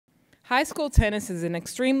High school tennis is an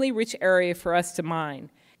extremely rich area for us to mine,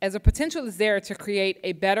 as the potential is there to create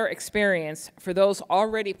a better experience for those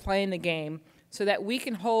already playing the game so that we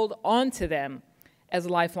can hold on to them as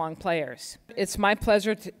lifelong players. It's my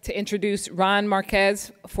pleasure to introduce Ron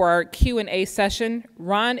Marquez for our Q&A session.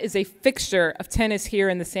 Ron is a fixture of tennis here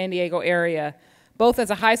in the San Diego area, both as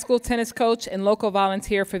a high school tennis coach and local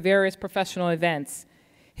volunteer for various professional events.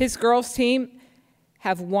 His girls' team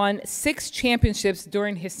have won 6 championships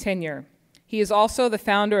during his tenure. He is also the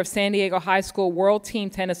founder of San Diego High School World Team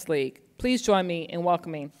Tennis League. Please join me in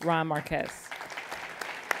welcoming Ron Marquez.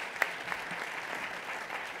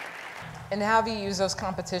 And how have you used those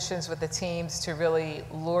competitions with the teams to really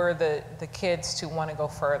lure the kids to want to go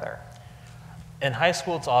further? In high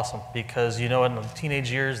school, it's awesome because, you know, in the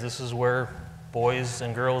teenage years, this is where boys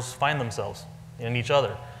and girls find themselves in each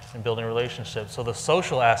other and building relationships. So the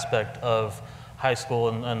social aspect of high school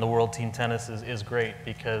and the World Team Tennis is great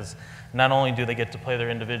because not only do they get to play their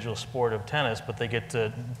individual sport of tennis, but they get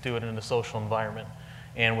to do it in a social environment.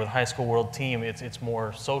 And with High School World Team, it's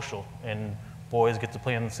more social, and boys get to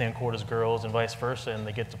play on the same court as girls and vice versa, and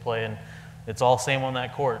they get to play, and it's all same on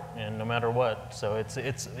that court, and no matter what. So it's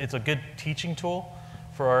a good teaching tool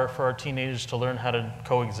for our teenagers to learn how to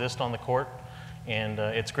coexist on the court, and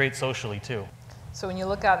it's great socially too. So when you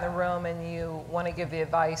look out in the room and you want to give the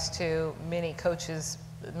advice to many coaches,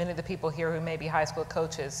 many of the people here who may be high school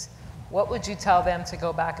coaches, what would you tell them to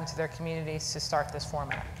go back into their communities to start this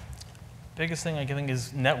format? Biggest thing I think is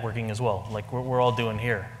networking as well, like we're all doing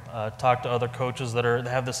here. Talk to other coaches that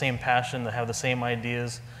have the same passion, that have the same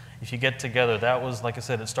ideas. If you get together, that was, like I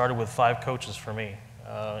said, it started with 5 coaches for me,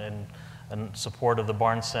 and support of the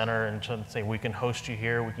Barnes Center, and trying to say, we can host you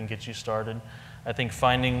here, we can get you started. I think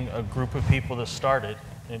finding a group of people to start it,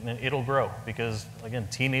 it'll grow because, again,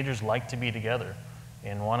 teenagers like to be together.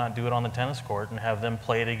 And why not do it on the tennis court and have them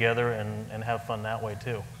play together and have fun that way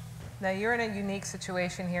too. Now you're in a unique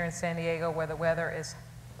situation here in San Diego where the weather is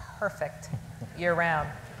perfect year-round.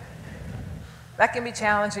 That can be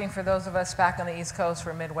challenging for those of us back on the East Coast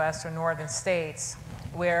or Midwest or northern states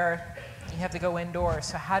where you have to go indoors.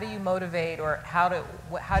 So how do you motivate, or how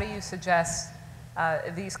do you suggest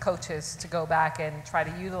these coaches to go back and try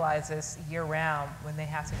to utilize this year-round when they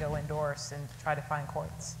have to go indoors and try to find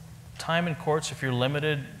courts? Time in courts, if you're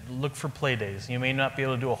limited, look for play days. You may not be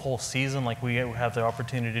able to do a whole season like we have the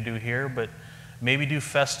opportunity to do here, but maybe do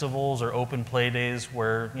festivals or open play days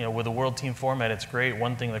where, you know, with the World Team format, it's great.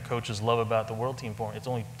 One thing the coaches love about the World Team format, it's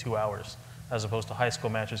only 2 hours, as opposed to high school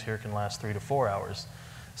matches here can last 3 to 4 hours.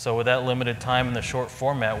 So with that limited time in the short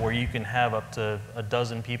format where you can have up to a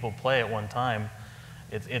dozen people play at one time,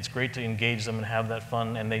 it's great to engage them and have that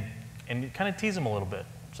fun, and kind of tease them a little bit.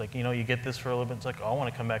 It's like, you know, you get this for a little bit, it's like, oh, I want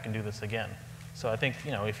to come back and do this again. So I think,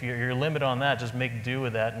 you know, if you're limited on that, just make do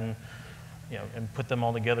with that, and, you know, and put them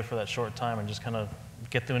all together for that short time and just kind of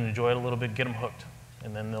get them to enjoy it a little bit, get them hooked,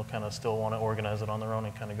 and then they'll kind of still want to organize it on their own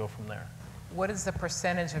and kind of go from there. What is the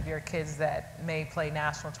percentage of your kids that may play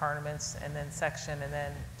national tournaments and then section and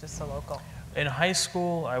then just the local? In high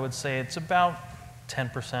school, I would say it's about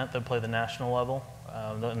 10% that play the national level.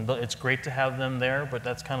 It's great to have them there, but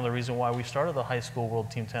that's kind of the reason why we started the High School World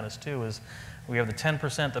Team Tennis too, is we have the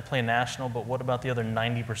 10% that play national, but what about the other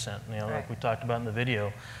 90%? You know, like we talked about in the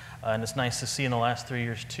video. And it's nice to see in the last 3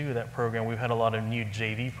 years too, that program, we've had a lot of new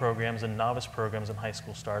JV programs and novice programs in high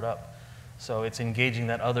school start up. So it's engaging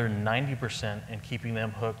that other 90% and keeping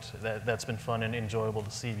them hooked. That's been fun and enjoyable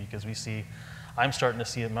to see, because I'm starting to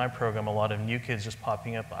see in my program a lot of new kids just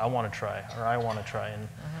popping up, I want to try, or I want to try. And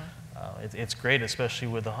it's great, especially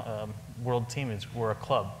with the World Team. We're a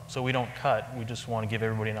club, so we don't cut. We just want to give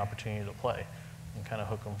everybody an opportunity to play and kind of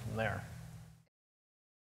hook them from there.